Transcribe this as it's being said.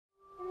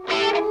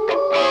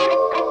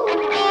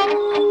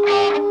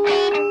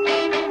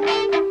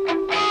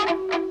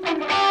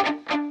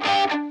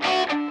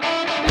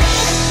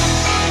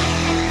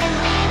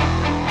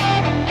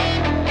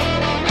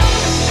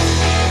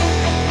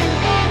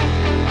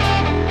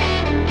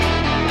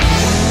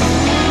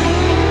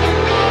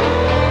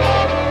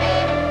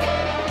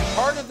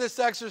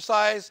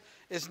exercise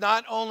is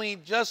not only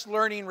just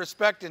learning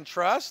respect and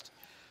trust,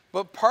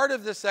 but part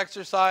of this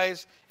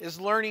exercise is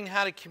learning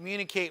how to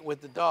communicate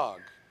with the dog.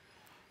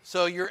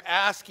 So you're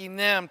asking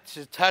them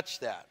to touch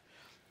that.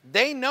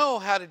 They know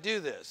how to do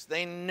this.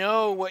 They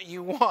know what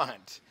you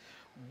want,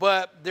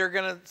 but they're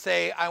going to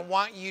say, I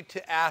want you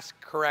to ask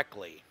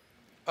correctly.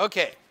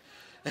 Okay.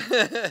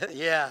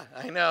 Yeah,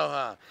 I know,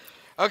 huh?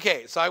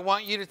 Okay, so I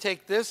want you to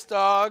take this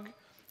dog,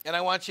 and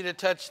I want you to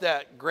touch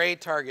that gray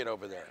target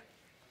over there.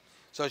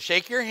 So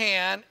shake your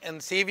hand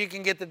and see if you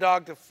can get the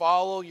dog to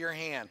follow your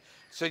hand.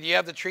 So do you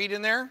have the treat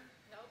in there?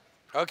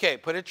 Nope. Okay,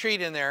 put a treat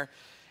in there.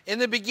 In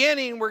the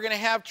beginning, we're going to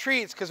have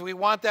treats because we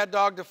want that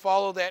dog to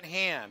follow that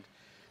hand.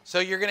 So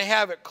you're going to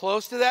have it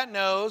close to that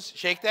nose.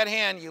 Shake that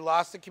hand. You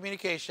lost the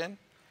communication.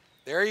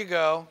 There you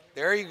go.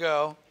 There you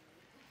go.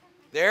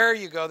 There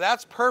you go.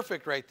 That's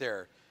perfect right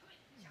there.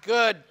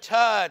 Good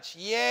touch.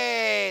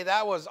 Yay.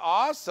 That was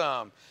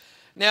awesome.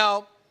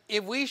 Now,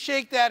 if we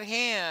shake that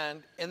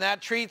hand and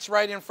that treat's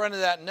right in front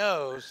of that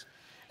nose,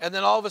 and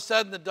then all of a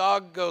sudden the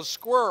dog goes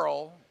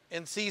squirrel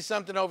and sees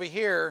something over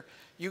here,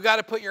 you got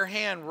to put your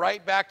hand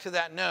right back to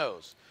that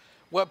nose.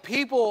 What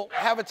people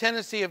have a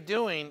tendency of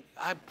doing,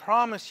 I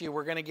promise you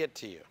we're going to get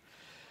to you,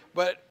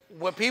 but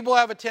what people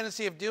have a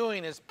tendency of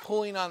doing is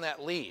pulling on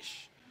that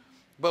leash.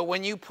 But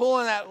when you pull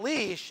on that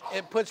leash,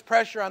 it puts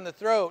pressure on the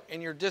throat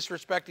and you're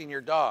disrespecting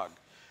your dog.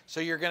 So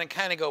you're going to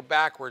kind of go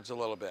backwards a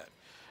little bit.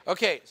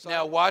 Okay, so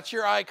now watch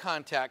your eye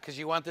contact because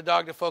you want the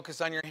dog to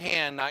focus on your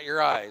hand, not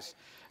your eyes.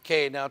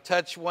 Okay, now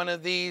touch one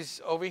of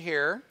these over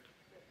here.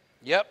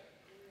 Yep,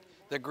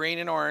 the green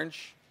and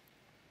orange.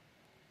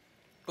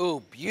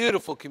 Ooh,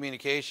 beautiful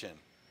communication.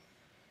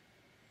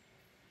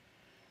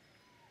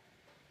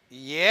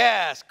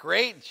 Yes,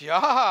 great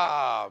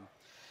job.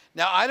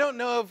 Now, I don't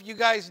know if you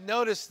guys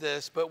noticed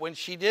this, but when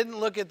she didn't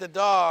look at the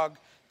dog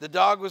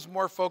was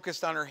more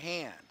focused on her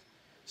hand.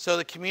 So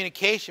the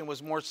communication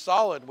was more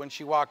solid when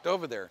she walked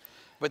over there.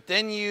 But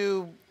then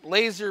you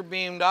laser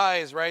beamed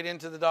eyes right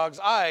into the dog's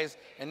eyes,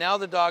 and now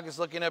the dog is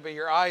looking up at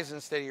your eyes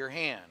instead of your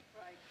hand.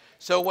 Right.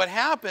 So what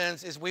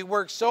happens is we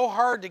work so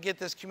hard to get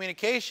this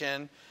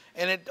communication,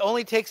 and it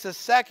only takes a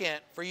second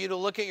for you to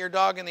look at your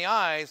dog in the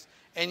eyes,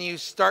 and you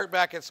start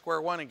back at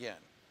square one again.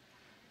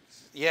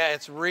 Yeah,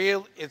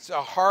 it's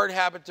a hard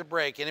habit to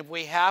break. And if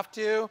we have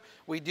to,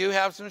 we do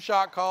have some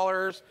shock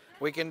collars.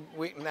 No,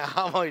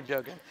 I'm only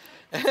joking.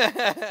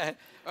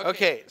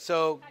 Okay,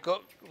 so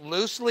go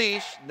loose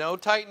leash, no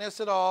tightness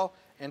at all,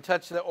 and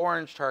touch the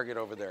orange target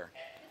over there.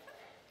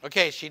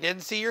 Okay, she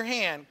didn't see your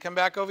hand. Come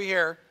back over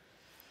here.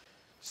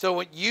 So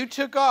when you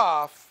took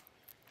off,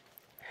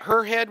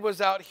 her head was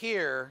out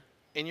here,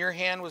 and your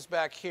hand was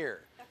back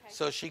here. Okay.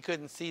 So she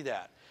couldn't see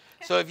that.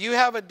 So if you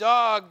have a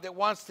dog that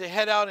wants to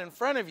head out in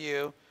front of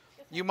you,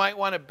 you might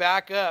want to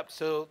back up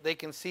so they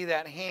can see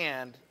that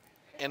hand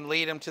and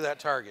lead them to that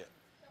target.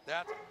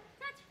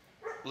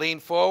 Lean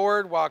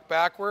forward, walk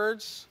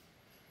backwards.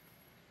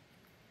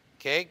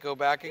 Okay, go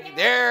back again.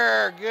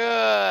 There,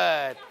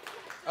 good.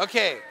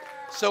 Okay,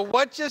 so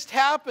what just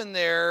happened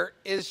there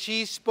is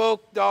she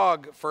spoke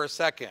dog for a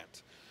second.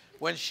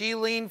 When she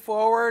leaned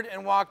forward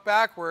and walked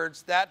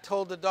backwards, that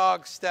told the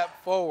dog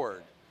step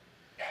forward.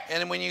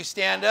 And when you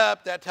stand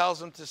up, that tells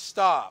them to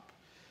stop.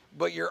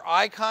 But your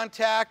eye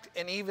contact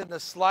and even the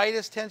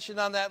slightest tension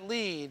on that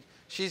lead,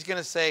 she's going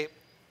to say,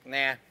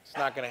 nah, it's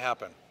not going to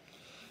happen.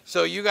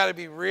 So you got to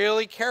be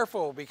really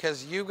careful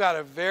because you got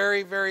a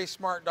very, very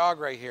smart dog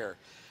right here.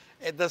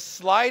 At the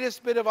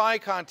slightest bit of eye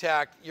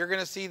contact, you're going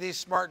to see these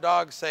smart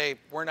dogs say,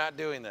 we're not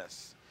doing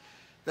this.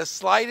 The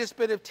slightest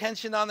bit of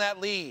tension on that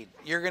lead,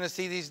 you're going to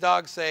see these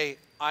dogs say,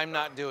 I'm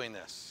not doing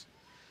this.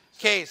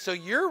 Okay, so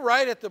you're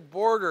right at the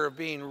border of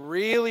being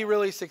really,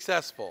 really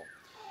successful.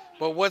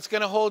 But what's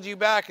going to hold you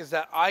back is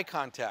that eye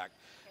contact.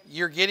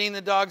 You're getting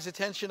the dog's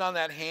attention on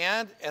that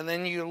hand, and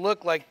then you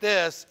look like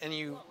this, and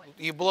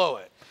you blow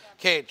it.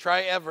 Okay,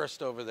 try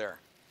Everest over there.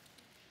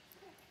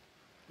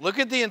 Look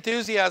at the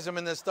enthusiasm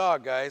in this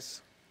dog,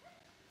 guys.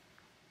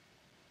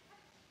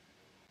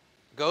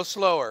 Go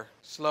slower,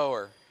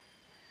 slower.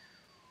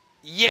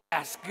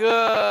 Yes,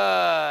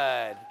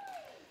 good.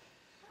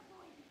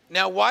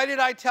 Now, why did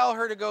I tell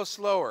her to go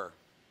slower?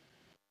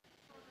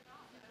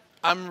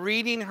 I'm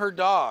reading her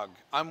dog.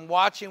 I'm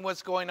watching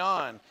what's going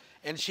on.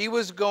 And she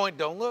was going,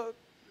 don't look.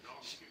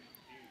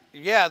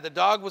 Yeah, the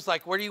dog was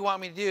like, what do you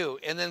want me to do?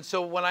 And then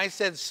so when I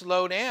said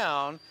slow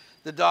down,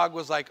 the dog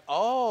was like,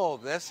 oh,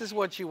 this is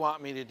what you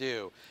want me to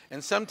do.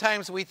 And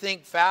sometimes we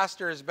think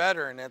faster is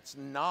better, and it's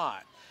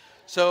not.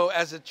 So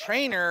as a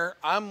trainer,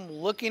 I'm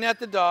looking at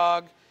the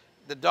dog.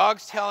 The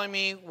dog's telling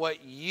me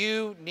what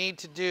you need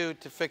to do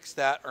to fix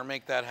that or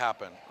make that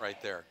happen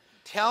right there.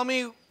 Tell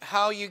me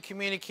how you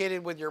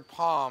communicated with your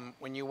palm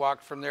when you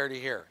walked from there to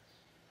here.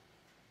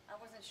 I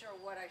wasn't sure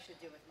what I should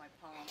do with my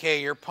palm.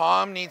 Okay, your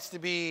palm needs to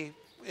be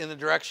in the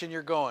direction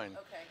you're going.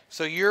 Okay.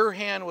 So your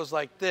hand was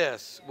like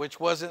this, which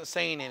wasn't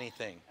saying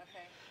anything.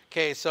 Okay.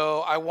 Okay,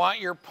 so I want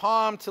your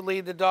palm to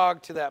lead the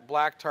dog to that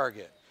black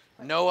target.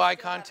 No eye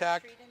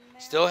contact.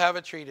 Still have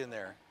a treat in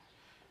there.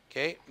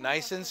 Okay,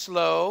 nice and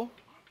slow.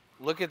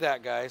 Look at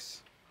that,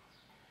 guys.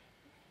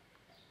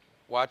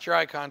 Watch your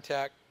eye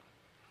contact.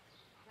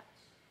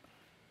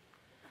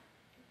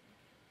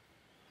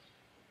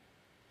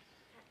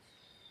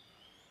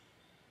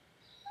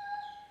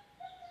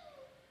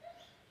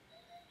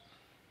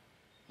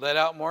 Let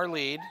out more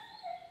lead.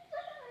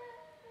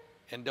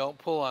 And don't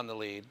pull on the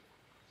lead.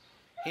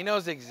 He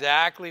knows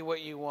exactly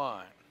what you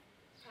want.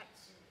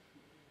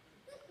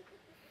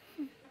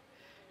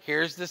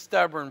 Here's the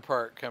stubborn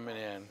part coming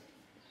in.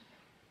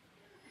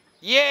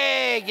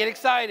 Yay! Get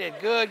excited.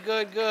 Good,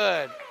 good,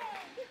 good.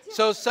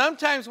 So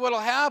sometimes what will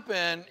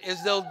happen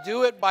is they'll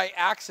do it by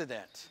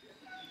accident.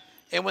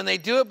 And when they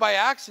do it by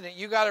accident,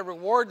 you got to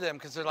reward them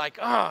because they're like,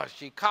 oh,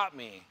 she caught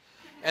me.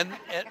 And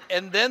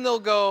then they'll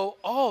go,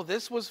 oh,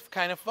 this was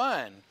kind of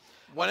fun.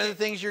 One of the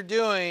things you're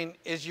doing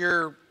is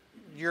you're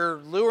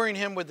luring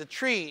him with the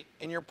treat,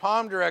 and your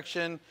palm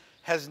direction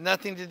has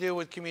nothing to do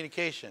with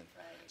communication.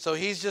 Right. So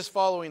he's just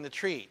following the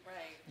treat. Right.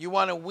 You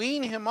want to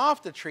wean him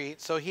off the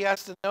treat, so he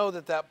has to know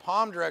that that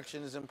palm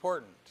direction is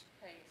important.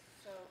 Okay,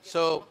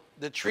 So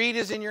the treat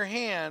is in your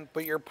hand,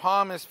 but your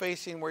palm is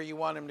facing where you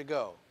want him to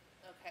go.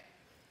 okay.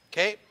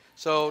 Okay?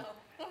 So,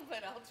 No,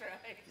 but I'll try.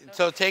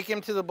 so take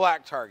him to the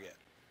black target.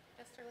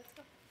 Esther, let's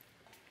go.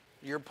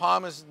 Your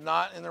palm is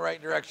not in the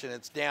right direction.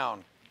 It's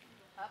down.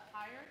 Up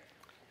higher.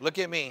 Look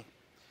at me.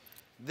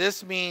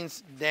 This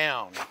means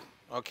down,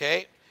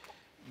 okay?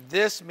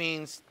 This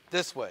means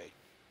this way.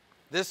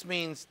 This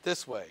means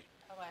this way.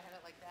 Oh, I had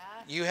it like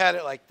that? You had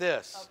it like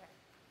this.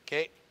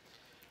 Okay. Okay?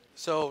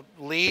 So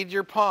lead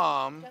your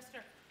palm Esther.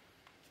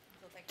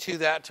 to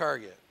that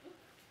target.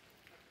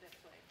 This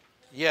way.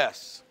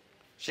 Yes.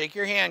 Shake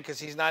your hand because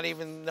he's not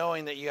even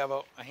knowing that you have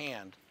a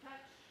hand. Touch.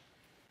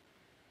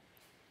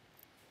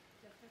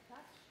 Just a touch.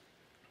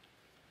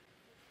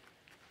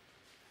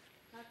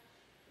 Touch.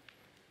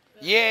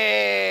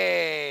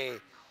 Yay!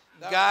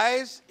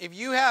 Guys, if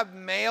you have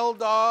male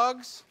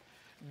dogs,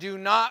 do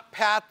not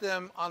pat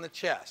them on the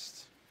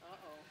chest. Uh-oh.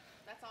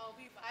 That's all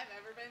I've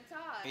ever been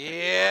taught.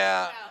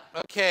 Yeah.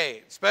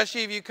 Okay.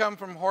 Especially if you come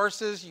from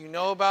horses, you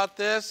know about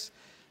this.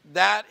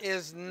 That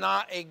is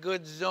not a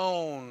good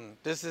zone.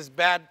 This is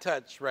bad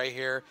touch right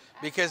here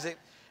because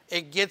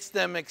it gets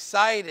them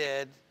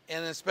excited,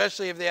 and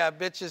especially if they have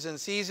bitches in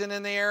season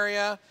in the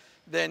area,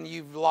 then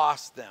you've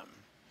lost them.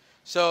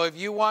 So if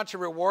you want to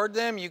reward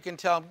them, you can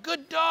tell them,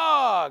 good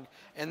dog.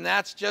 And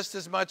that's just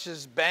as much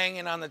as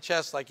banging on the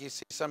chest like you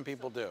see some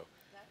people do.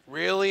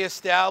 Really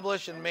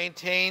establish and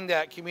maintain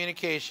that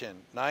communication.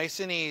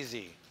 Nice and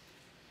easy.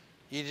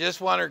 You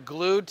just want her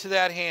glued to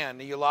that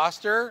hand. You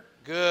lost her?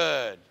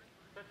 Good.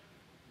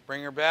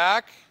 Bring her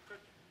back.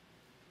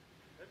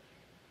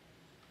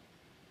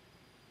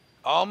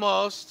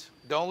 Almost.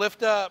 Don't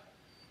lift up.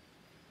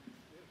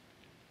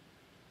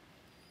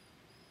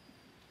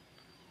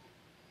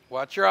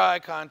 Watch your eye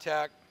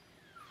contact.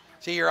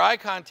 See, your eye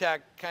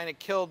contact kind of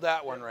killed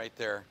that one right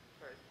there.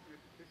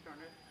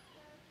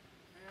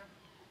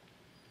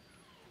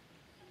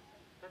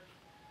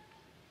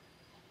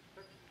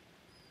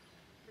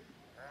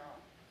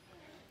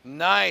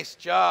 Nice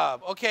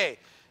job. Okay,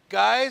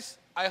 guys,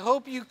 I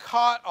hope you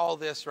caught all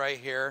this right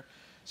here.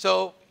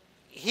 So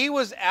he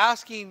was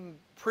asking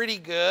pretty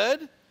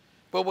good,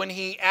 but when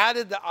he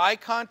added the eye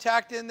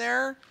contact in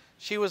there,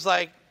 she was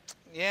like,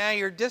 yeah,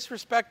 you're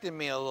disrespecting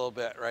me a little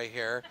bit right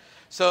here.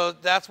 So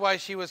that's why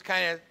she was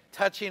kind of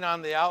touching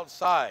on the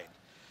outside.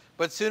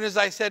 But as soon as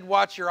I said,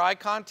 watch your eye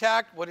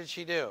contact, what did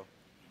she do?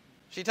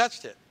 She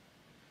touched it.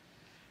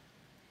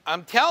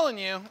 I'm telling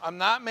you, I'm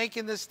not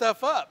making this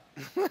stuff up.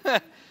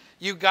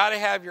 You got to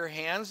have your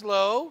hands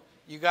low.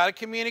 You got to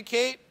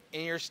communicate,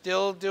 and you're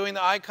still doing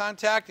the eye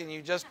contact, and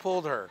you just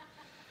pulled her.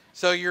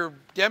 So you're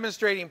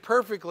demonstrating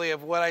perfectly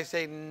of what I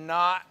say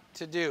not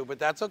to do, but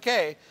that's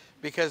okay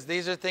because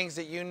these are things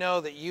that you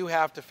know that you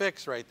have to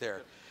fix right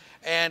there.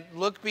 And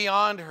look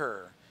beyond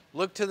her.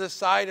 Look to the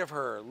side of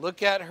her.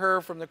 Look at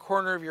her from the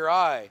corner of your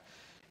eye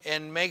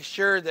and make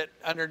sure that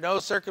under no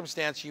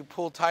circumstance you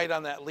pull tight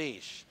on that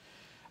leash.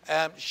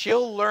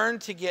 She'll learn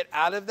to get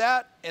out of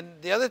that. And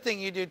the other thing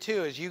you do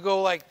too is you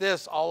go like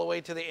this all the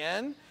way to the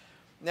end.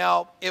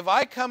 Now, if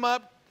I come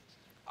up,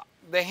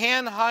 the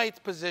hand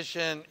height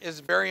position is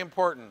very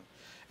important.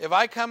 If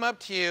I come up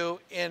to you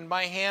in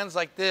my hands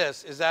like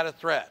this, is that a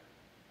threat?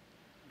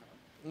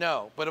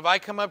 No. But if I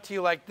come up to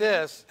you like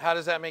this, how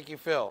does that make you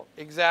feel?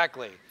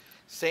 Exactly.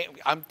 Same.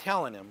 I'm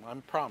telling him, I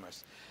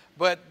promise.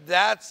 But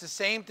that's the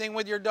same thing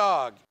with your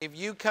dog. If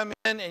you come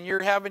in and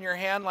you're having your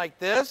hand like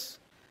this,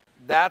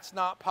 that's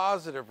not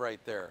positive right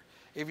there.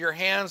 If your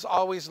hand's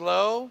always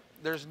low,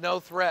 there's no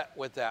threat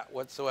with that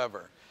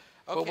whatsoever.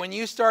 Okay. But when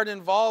you start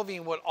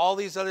involving what all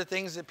these other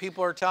things that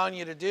people are telling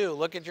you to do,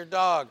 look at your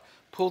dog,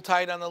 pull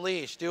tight on the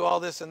leash, do all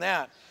this and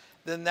that,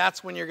 then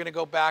that's when you're going to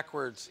go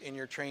backwards in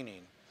your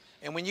training.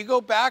 And when you go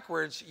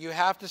backwards, you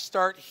have to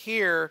start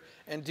here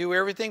and do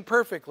everything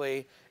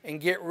perfectly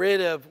and get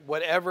rid of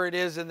whatever it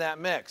is in that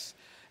mix.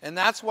 And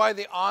that's why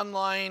the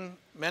online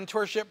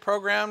mentorship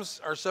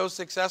programs are so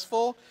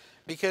successful,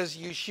 because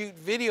you shoot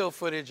video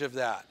footage of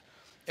that.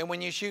 And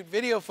when you shoot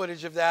video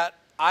footage of that,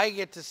 I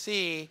get to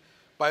see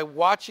by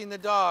watching the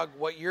dog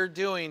what you're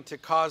doing to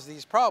cause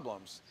these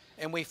problems.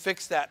 And we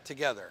fix that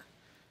together.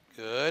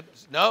 Good.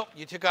 Nope,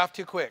 you took off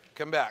too quick.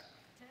 Come back.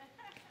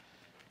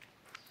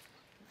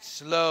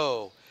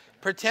 Slow.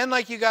 Pretend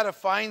like you got a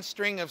fine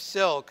string of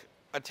silk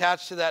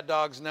attached to that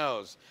dog's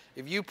nose.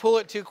 If you pull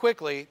it too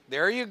quickly,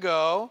 there you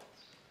go.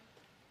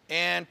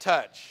 And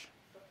touch.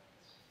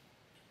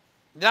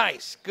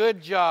 Nice.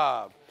 Good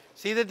job.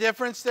 See the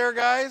difference there,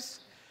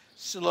 guys?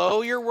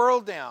 Slow your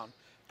world down.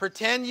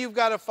 Pretend you've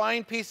got a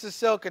fine piece of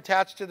silk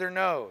attached to their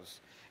nose.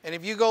 And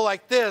if you go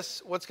like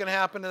this, what's going to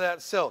happen to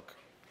that silk?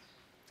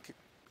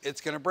 It's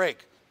going to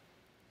break.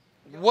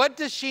 What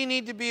does she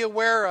need to be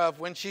aware of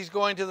when she's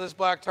going to this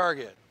black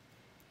target?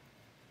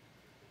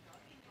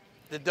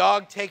 The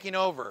dog taking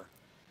over.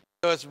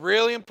 So it's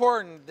really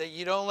important that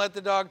you don't let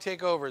the dog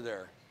take over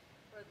there.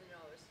 For the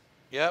nose.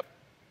 Yep.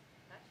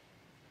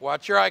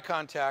 Watch your eye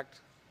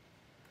contact.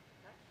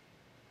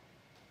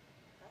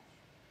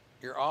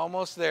 You're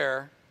almost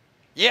there.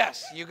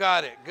 Yes, you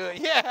got it. Good.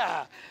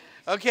 Yeah.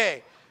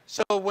 Okay.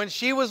 So when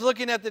she was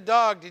looking at the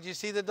dog, did you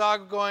see the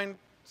dog going,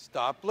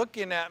 stop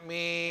looking at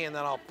me, and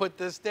then I'll put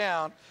this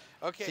down.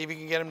 Okay. See if you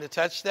can get him to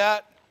touch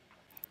that.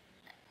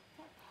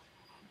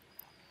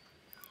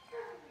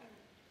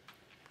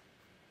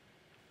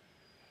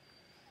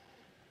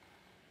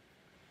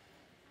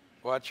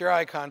 Watch your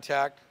eye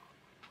contact.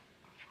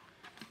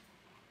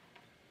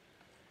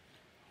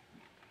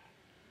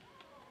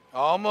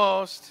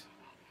 Almost.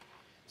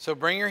 So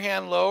bring your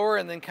hand lower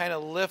and then kind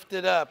of lift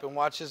it up and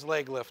watch his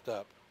leg lift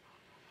up.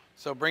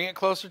 So bring it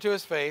closer to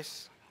his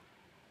face.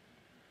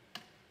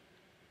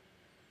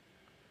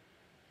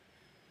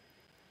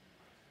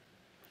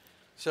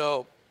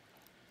 So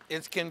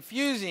it's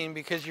confusing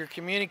because you're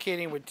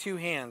communicating with two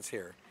hands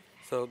here.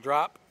 So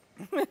drop.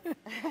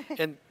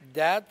 And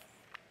that,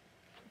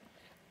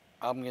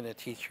 I'm going to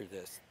teach her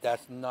this.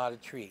 That's not a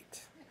treat.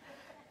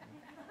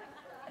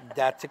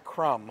 That's a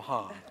crumb,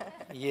 huh?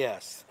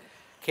 Yes.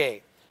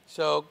 Okay.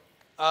 So,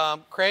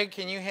 Craig,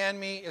 can you hand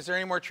me, is there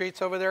any more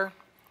treats over there?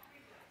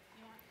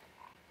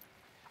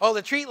 Oh,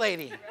 the treat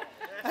lady.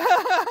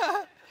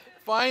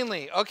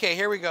 Finally. Okay,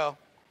 here we go.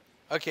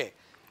 Okay.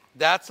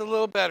 That's a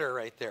little better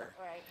right there.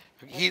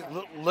 Right.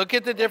 Look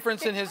at the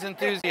difference in his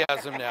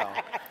enthusiasm now.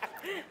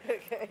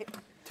 Okay.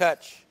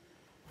 Touch.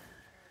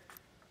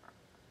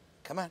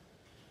 Come on.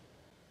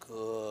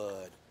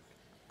 Good.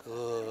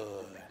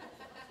 Good.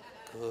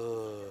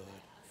 Good.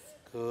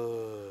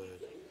 Good.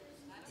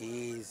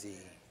 Easy.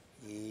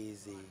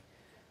 Easy.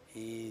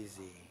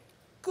 Easy.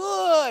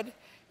 Good.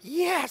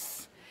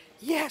 Yes.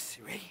 Yes.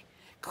 Ready?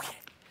 Go ahead.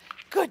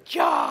 Good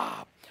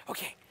job.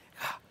 Okay.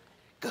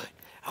 Good.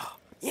 Oh,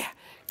 yeah.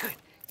 Good.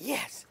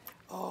 Yes.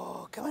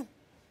 Oh, come on.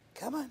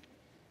 Come on.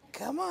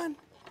 Come on.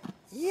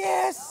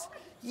 Yes.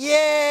 Yay.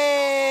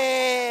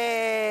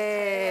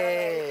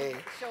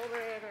 Shoulder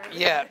in or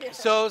Yeah.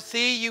 So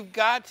see, you've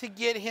got to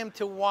get him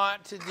to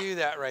want to do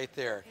that right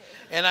there.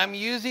 And I'm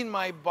using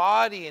my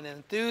body and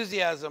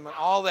enthusiasm and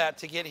all that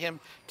to get him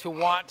to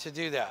want to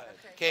do that.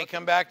 Okay,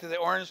 come back to the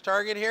orange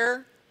target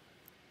here.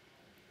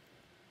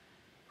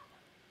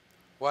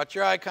 Watch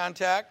your eye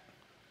contact.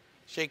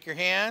 Shake your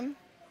hand.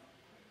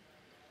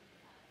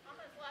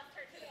 Almost lost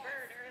her to the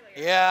bird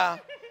earlier. Yeah.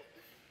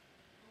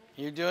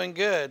 You're doing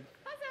good.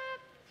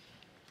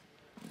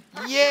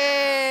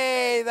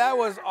 Yay! That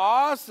was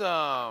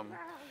awesome.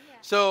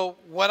 So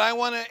what I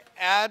want to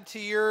add to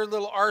your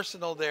little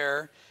arsenal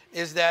there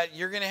is that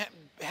you're going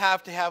to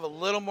have a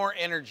little more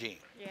energy.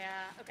 Yeah,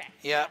 okay.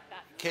 Yeah,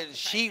 because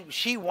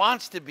she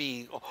wants to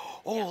be,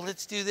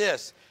 let's do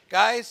this.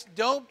 Guys,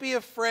 don't be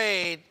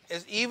afraid,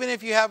 even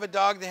if you have a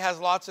dog that has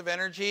lots of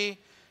energy,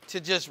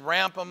 to just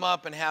ramp them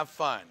up and have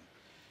fun.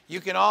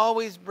 You can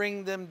always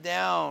bring them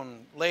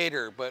down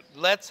later, but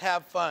let's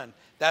have fun.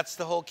 That's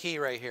the whole key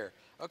right here.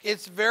 Okay.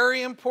 It's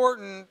very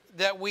important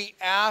that we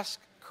ask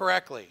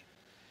correctly.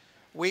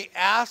 We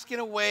ask in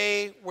a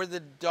way where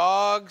the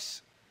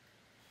dogs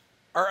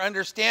are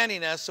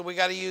understanding us, so we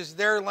got to use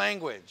their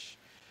language.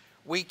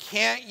 We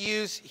can't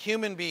use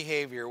human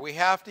behavior. We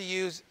have to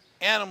use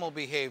animal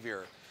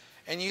behavior.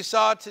 And you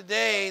saw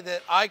today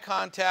that eye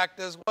contact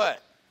does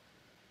what?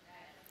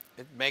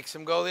 It makes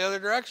them go the other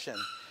direction.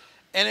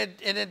 And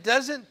it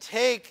doesn't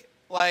take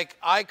like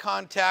eye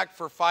contact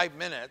for 5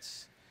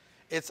 minutes.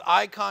 It's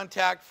eye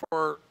contact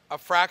for a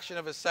fraction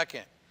of a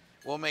second.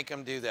 We'll make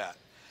them do that.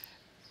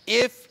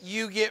 If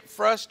you get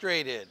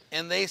frustrated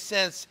and they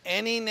sense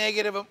any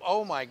negative,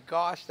 oh my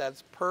gosh,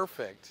 that's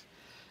perfect.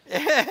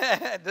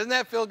 Doesn't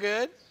that feel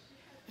good?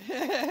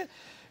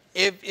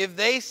 If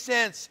they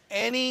sense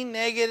any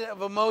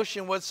negative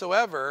emotion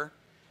whatsoever,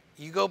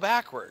 you go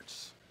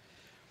backwards.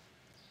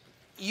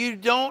 You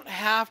don't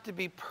have to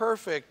be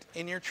perfect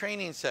in your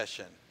training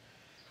session.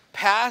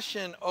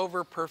 Passion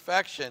over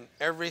perfection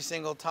every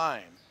single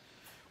time.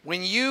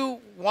 When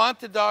you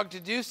want the dog to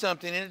do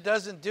something and it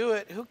doesn't do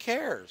it, who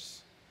cares?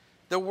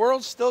 The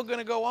world's still going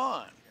to go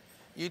on.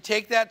 You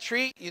take that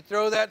treat, you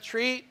throw that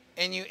treat,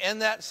 and you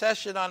end that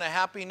session on a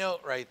happy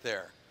note right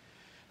there.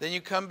 Then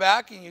you come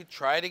back and you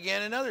try it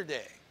again another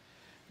day.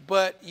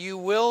 but you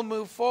will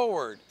move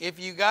forward. If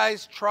you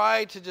guys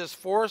try to just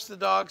force the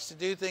dogs to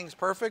do things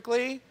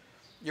perfectly,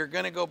 you're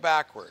going to go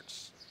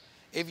backwards.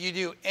 If you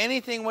do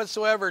anything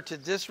whatsoever to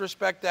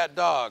disrespect that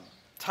dog,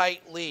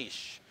 tight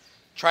leash,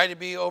 try to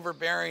be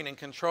overbearing and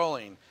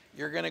controlling,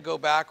 you're going to go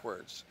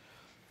backwards.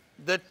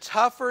 The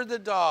tougher the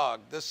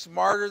dog, the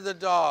smarter the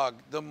dog,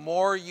 the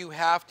more you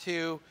have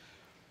to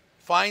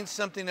find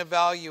something of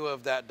value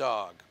of that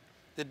dog.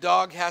 The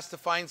dog has to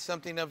find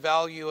something of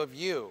value of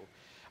you.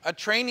 A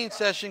training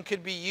session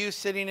could be you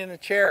sitting in a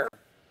chair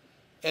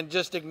and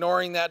just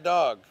ignoring that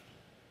dog.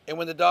 And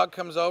when the dog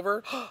comes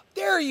over, oh,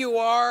 there you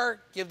are,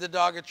 give the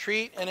dog a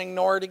treat and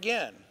ignore it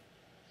again.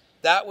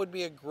 That would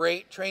be a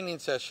great training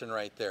session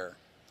right there.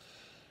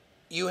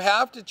 You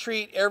have to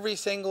treat every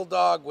single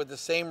dog with the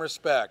same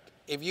respect.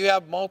 If you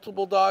have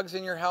multiple dogs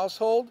in your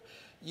household,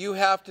 you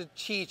have to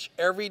teach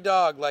every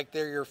dog like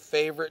they're your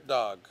favorite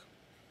dog.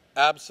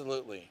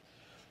 Absolutely.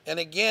 And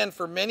again,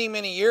 for many,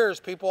 many years,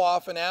 people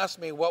often ask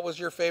me, what was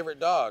your favorite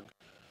dog?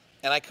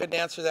 And I couldn't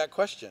answer that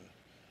question.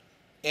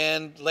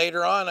 And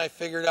later on, I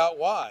figured out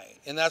why.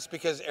 And that's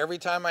because every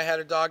time I had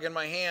a dog in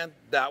my hand,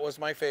 that was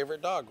my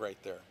favorite dog right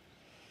there.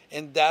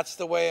 And that's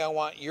the way I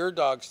want your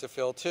dogs to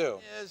feel too.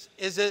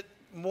 Is it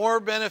more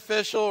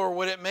beneficial, or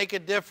would it make a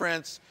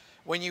difference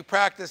when you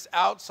practice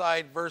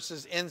outside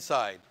versus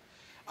inside?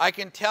 I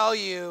can tell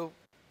you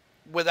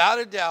without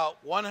a doubt,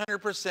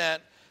 100%,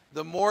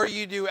 the more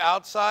you do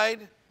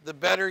outside, the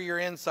better your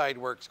inside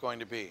work's going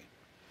to be.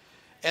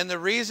 And the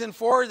reason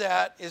for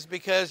that is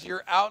because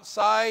you're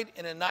outside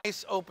in a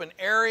nice open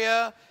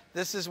area.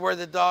 This is where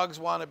the dogs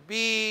want to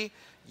be.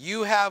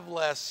 You have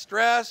less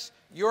stress.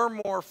 You're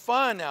more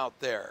fun out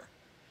there.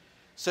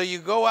 So you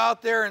go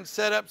out there and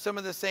set up some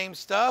of the same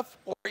stuff,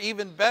 or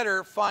even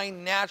better,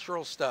 find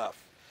natural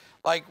stuff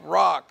like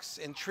rocks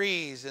and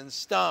trees and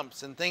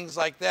stumps and things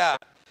like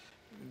that.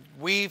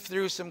 Weave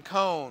through some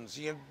cones.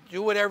 You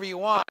do whatever you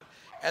want,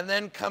 and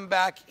then come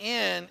back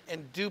in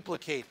and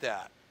duplicate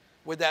that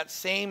with that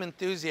same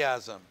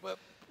enthusiasm. But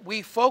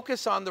we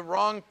focus on the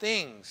wrong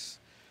things.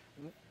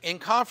 In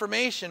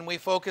conformation, we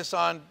focus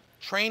on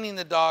training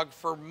the dog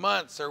for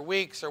months or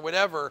weeks or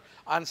whatever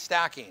on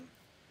stacking.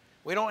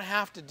 We don't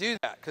have to do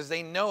that because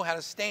they know how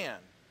to stand.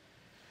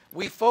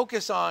 We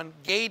focus on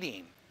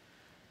gaiting.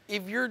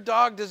 If your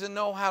dog doesn't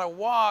know how to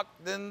walk,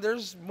 then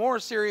there's more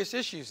serious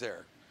issues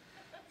there.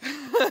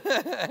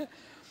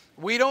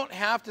 We don't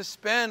have to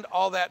spend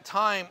all that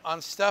time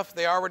on stuff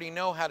they already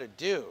know how to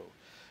do.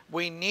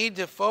 We need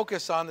to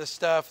focus on the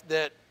stuff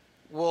that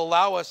will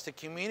allow us to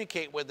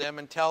communicate with them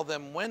and tell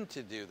them when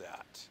to do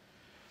that.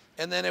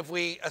 And then if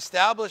we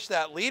establish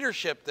that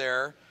leadership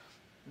there,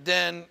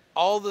 then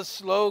all the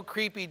slow,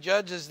 creepy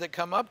judges that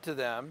come up to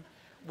them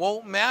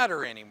won't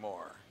matter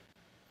anymore.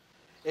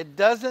 It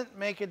doesn't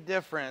make a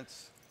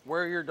difference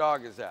where your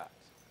dog is at.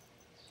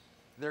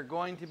 They're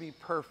going to be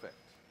perfect,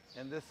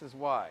 and this is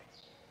why.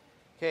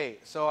 Okay,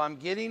 so I'm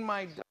getting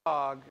my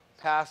dog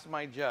past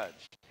my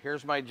judge.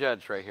 Here's my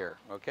judge right here,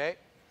 okay?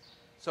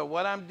 So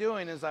what I'm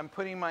doing is I'm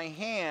putting my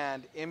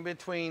hand in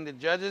between the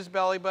judge's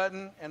belly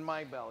button and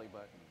my belly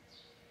button.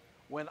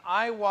 When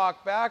I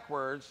walk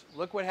backwards,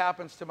 look what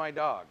happens to my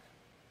dog.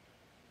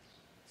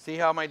 See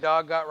how my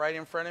dog got right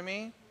in front of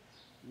me?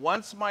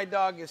 Once my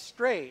dog is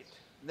straight,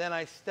 then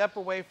I step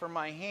away from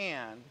my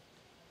hand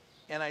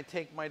and I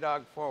take my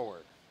dog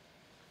forward.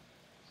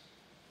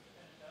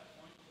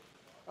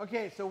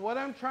 Okay, so what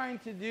I'm trying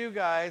to do,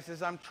 guys,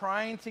 is I'm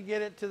trying to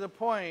get it to the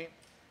point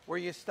where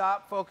you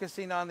stop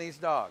focusing on these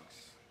dogs.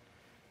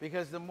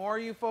 Because the more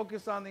you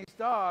focus on these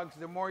dogs,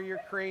 the more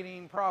you're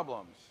creating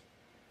problems.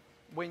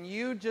 When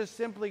you just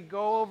simply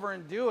go over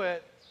and do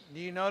it, do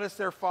you notice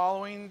they're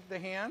following the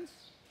hands?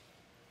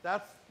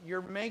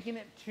 You're making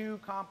it too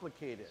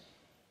complicated.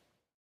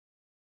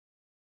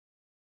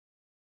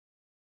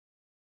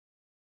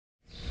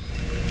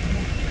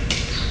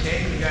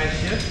 Okay, you guys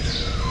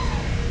shift.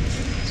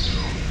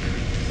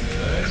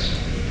 Good.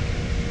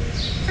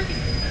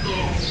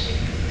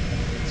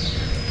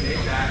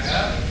 Okay, back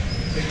up.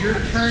 So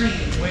you're turning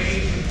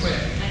way too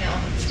quick. I know.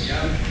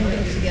 Yep.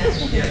 Yes,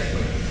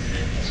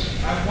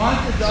 please. I want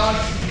the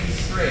dogs to be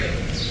straight.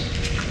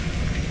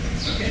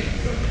 Okay,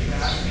 so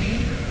pass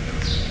me.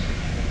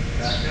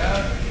 Back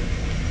up.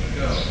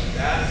 Go.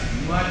 That's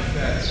much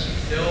better.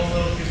 Still a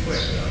little too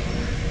quick though.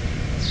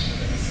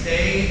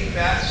 Stay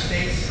back,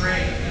 stay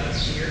straight. Now,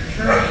 so you're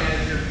turning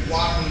as you're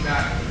walking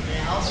backwards.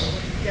 And also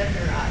get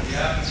their eyes.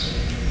 Yep.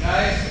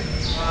 Guys,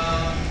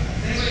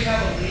 does anybody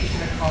have a leash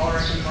and a collar I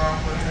can borrow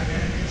for a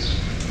second?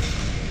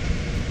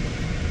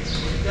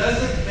 It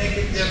doesn't make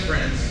a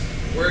difference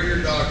where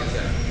your dog is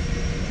at.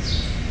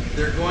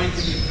 They're going to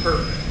be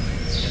perfect,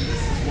 and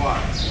this is why.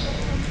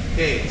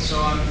 Okay,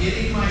 so I'm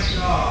getting my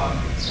dog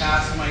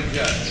past my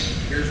judge.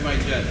 Here's my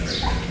judge right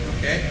here,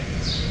 okay?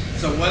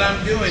 So what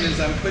I'm doing is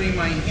I'm putting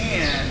my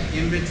hand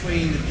in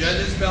between the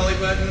judge's belly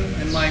button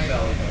and my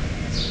belly button.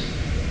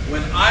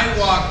 When I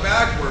walk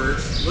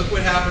backwards, look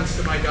what happens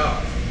to my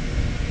dog.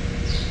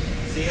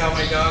 See how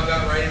my dog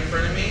got right in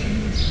front of me?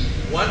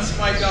 Once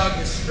my dog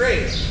is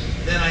straight,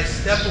 Then I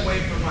step away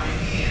from my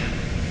hand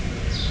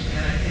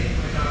and I take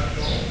my dog's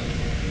goal.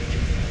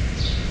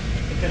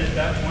 But then at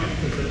that point,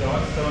 is the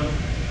dog still in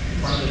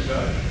front of the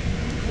judge?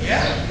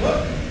 Yeah,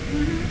 look.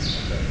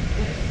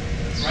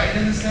 Right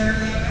in the center of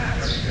that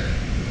mat right there.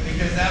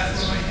 Because that's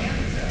where my hand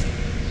is at.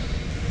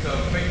 So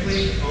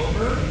quickly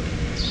over,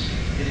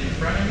 get in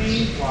front of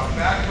me, walk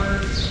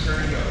backwards,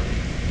 turn and go.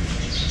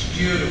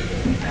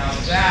 Beautiful. Now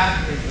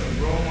that is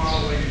the role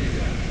model way to do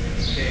that.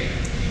 Okay.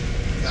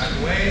 Back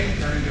away,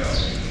 turn and go.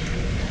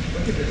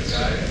 Look at this,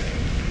 guys.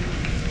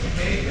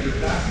 Okay, get her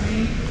past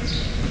me.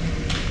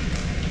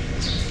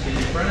 Get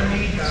in front of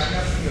me, back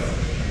up and go.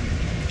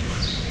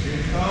 Do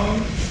the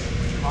cone,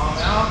 palm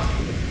out,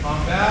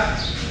 palm back,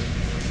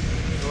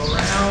 go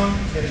around,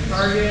 hit a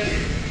target,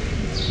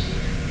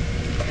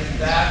 and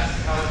that's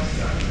how it's done.